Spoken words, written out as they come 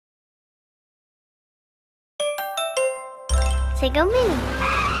Sago Mini.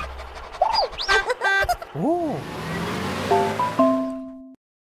 Ooh.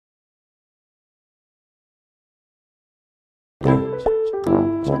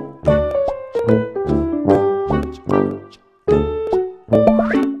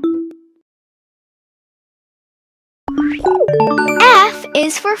 F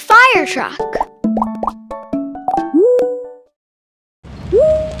is for fire truck.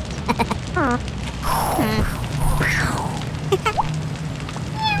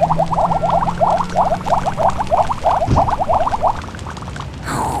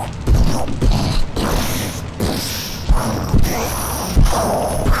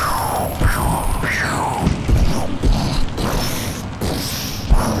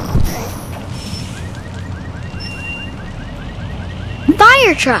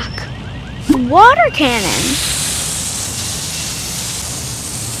 Fire truck. Water cannon.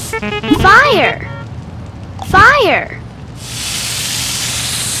 Fire. Fire.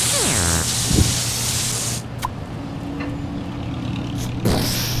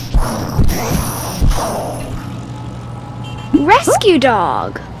 Rescue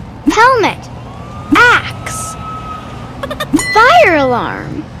dog. Helmet. Axe. Fire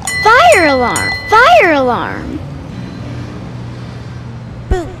alarm. Fire alarm. Fire alarm.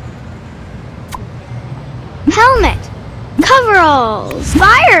 Helmet. Coveralls.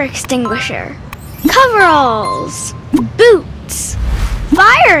 Fire extinguisher. Coveralls. Boots.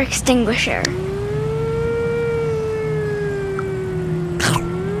 Fire extinguisher.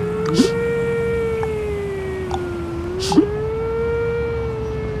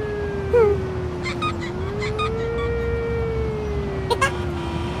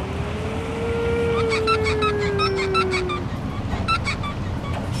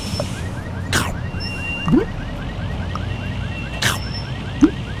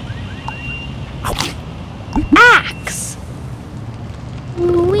 Axe.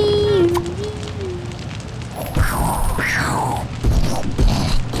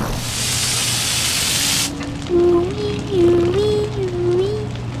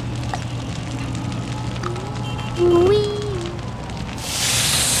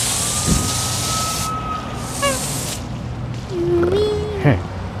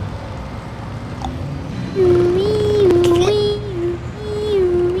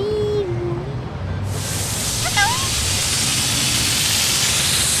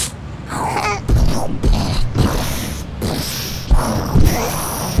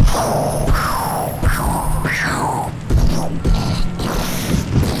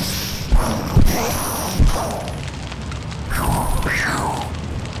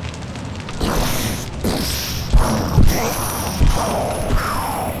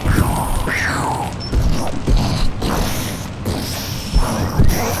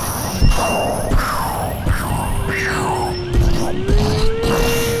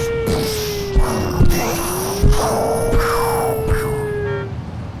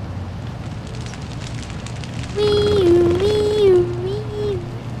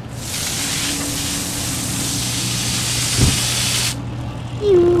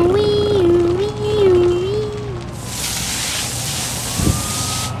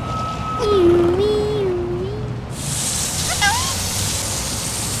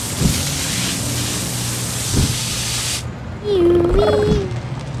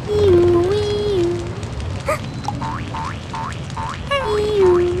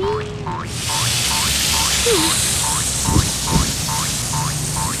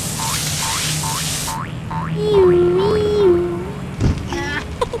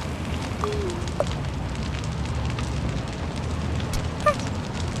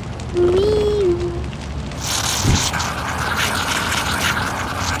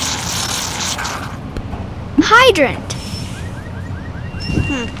 Hydrant.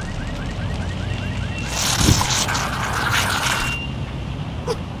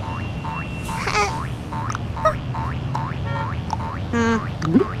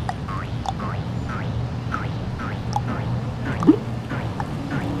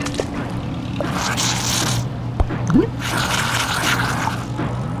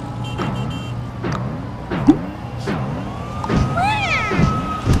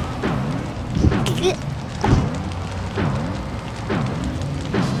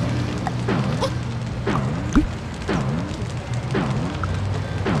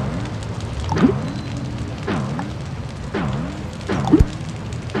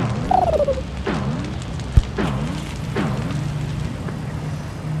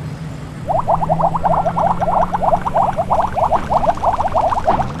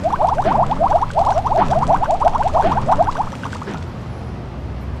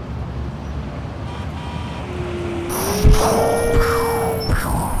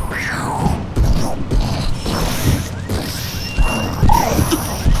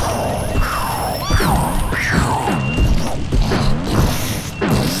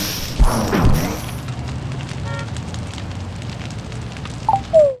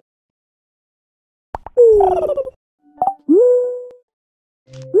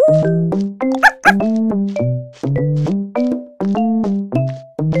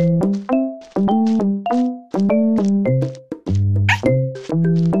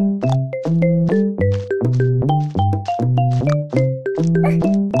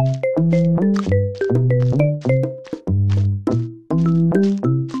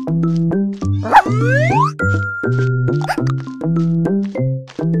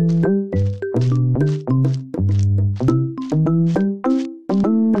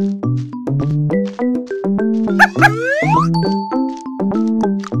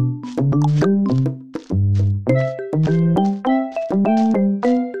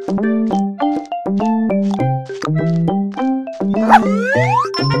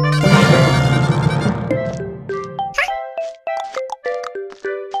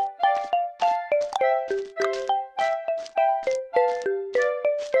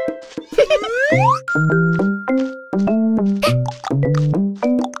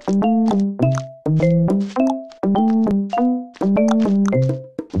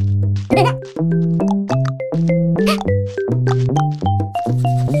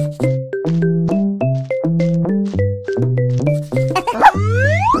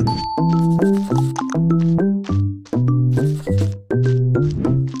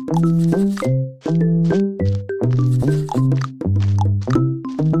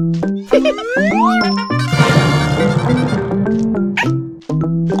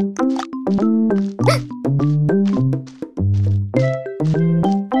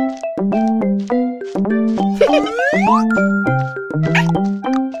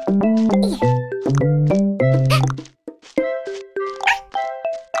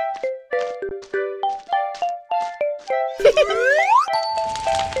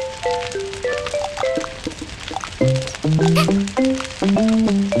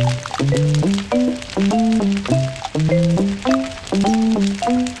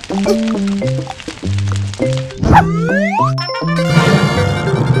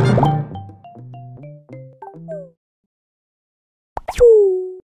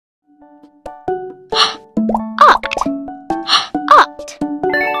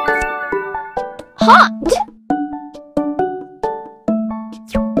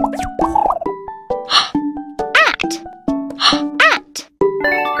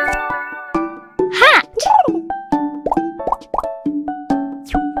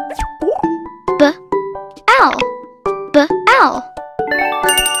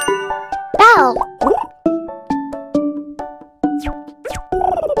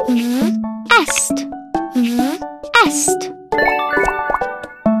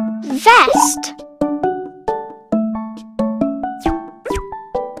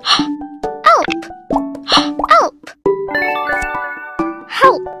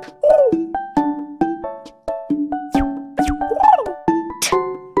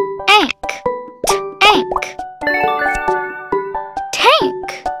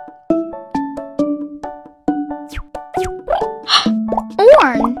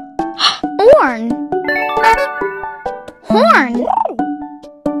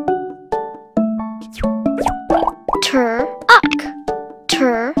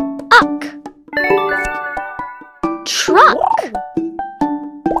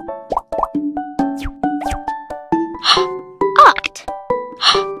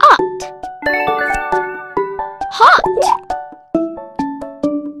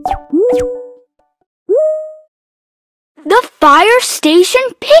 The fire station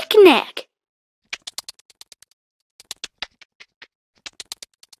picnic.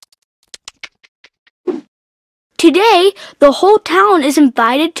 Today, the whole town is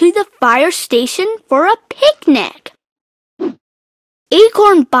invited to the fire station for a picnic.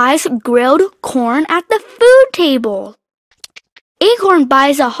 Acorn buys grilled corn at the food table. Acorn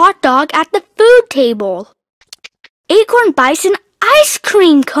buys a hot dog at the food table. Acorn buys an ice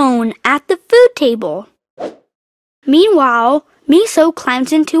cream cone at the food table. Meanwhile, Miso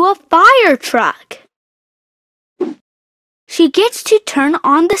climbs into a fire truck. She gets to turn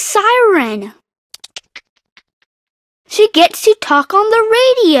on the siren. She gets to talk on the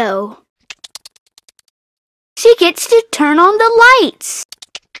radio. She gets to turn on the lights.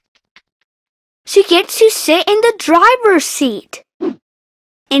 She gets to sit in the driver's seat.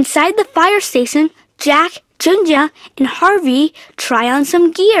 Inside the fire station, Jack, Junja, and Harvey try on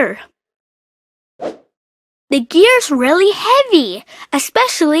some gear. The gear's really heavy,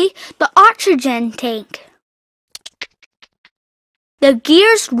 especially the oxygen tank. The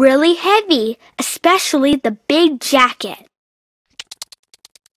gear's really heavy, especially the big jacket.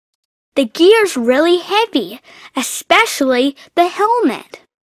 The gear's really heavy, especially the helmet.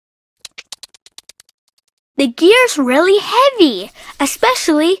 The gear's really heavy,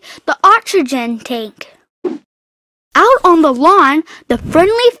 especially the oxygen tank. Out on the lawn, the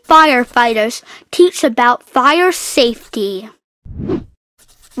friendly firefighters teach about fire safety.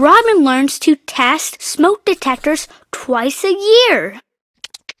 Robin learns to test smoke detectors twice a year.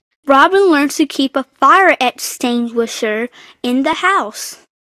 Robin learns to keep a fire extinguisher in the house.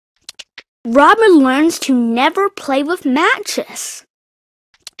 Robin learns to never play with matches.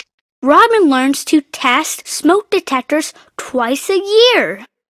 Robin learns to test smoke detectors twice a year.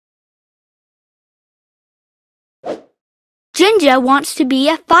 Ginger wants to be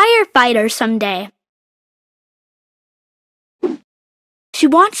a firefighter someday. She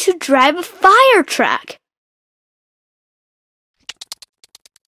wants to drive a fire truck.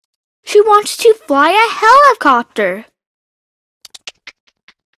 She wants to fly a helicopter.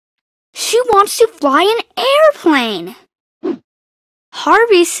 She wants to fly an airplane.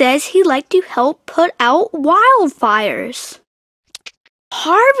 Harvey says he'd like to help put out wildfires.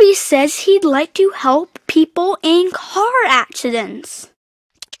 Harvey says he'd like to help people in car accidents.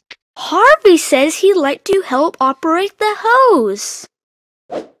 Harvey says he'd like to help operate the hose.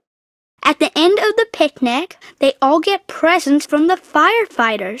 At the end of the picnic, they all get presents from the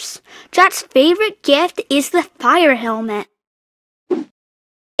firefighters. Jack's favorite gift is the fire helmet.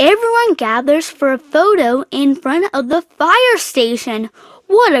 Everyone gathers for a photo in front of the fire station.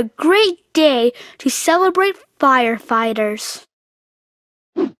 What a great day to celebrate firefighters.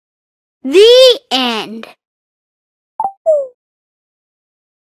 The end.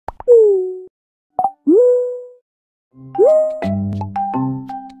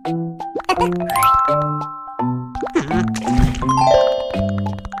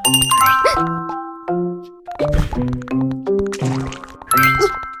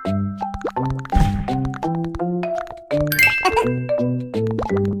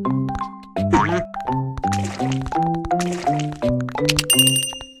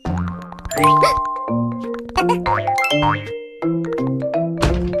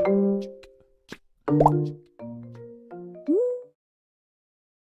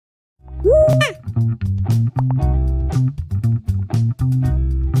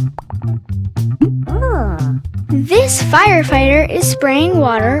 This firefighter is spraying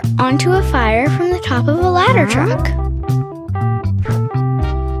water onto a fire from the top of a ladder truck.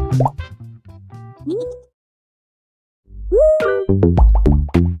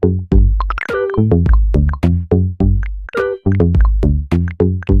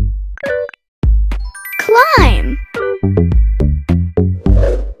 Climb!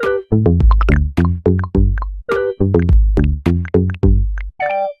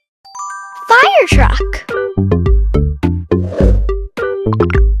 Fire truck!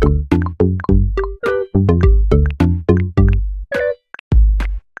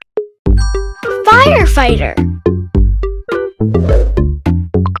 Firefighter.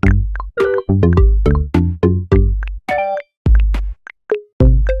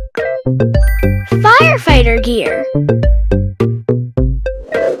 Firefighter gear.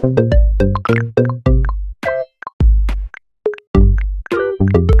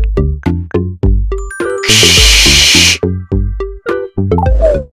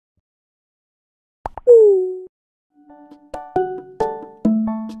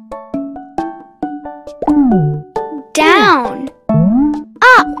 Down,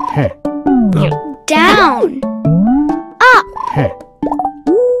 up, down, up.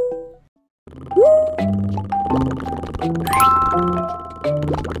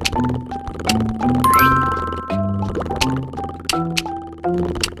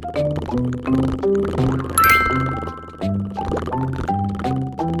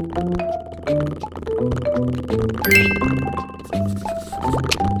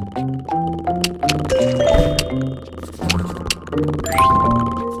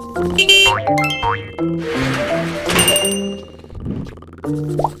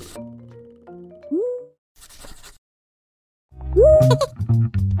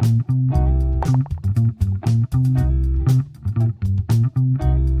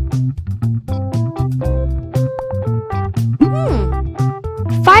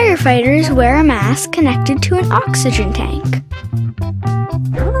 Firefighters wear a mask connected to an oxygen tank.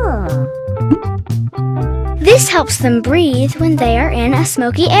 This helps them breathe when they are in a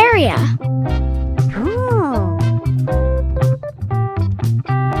smoky area.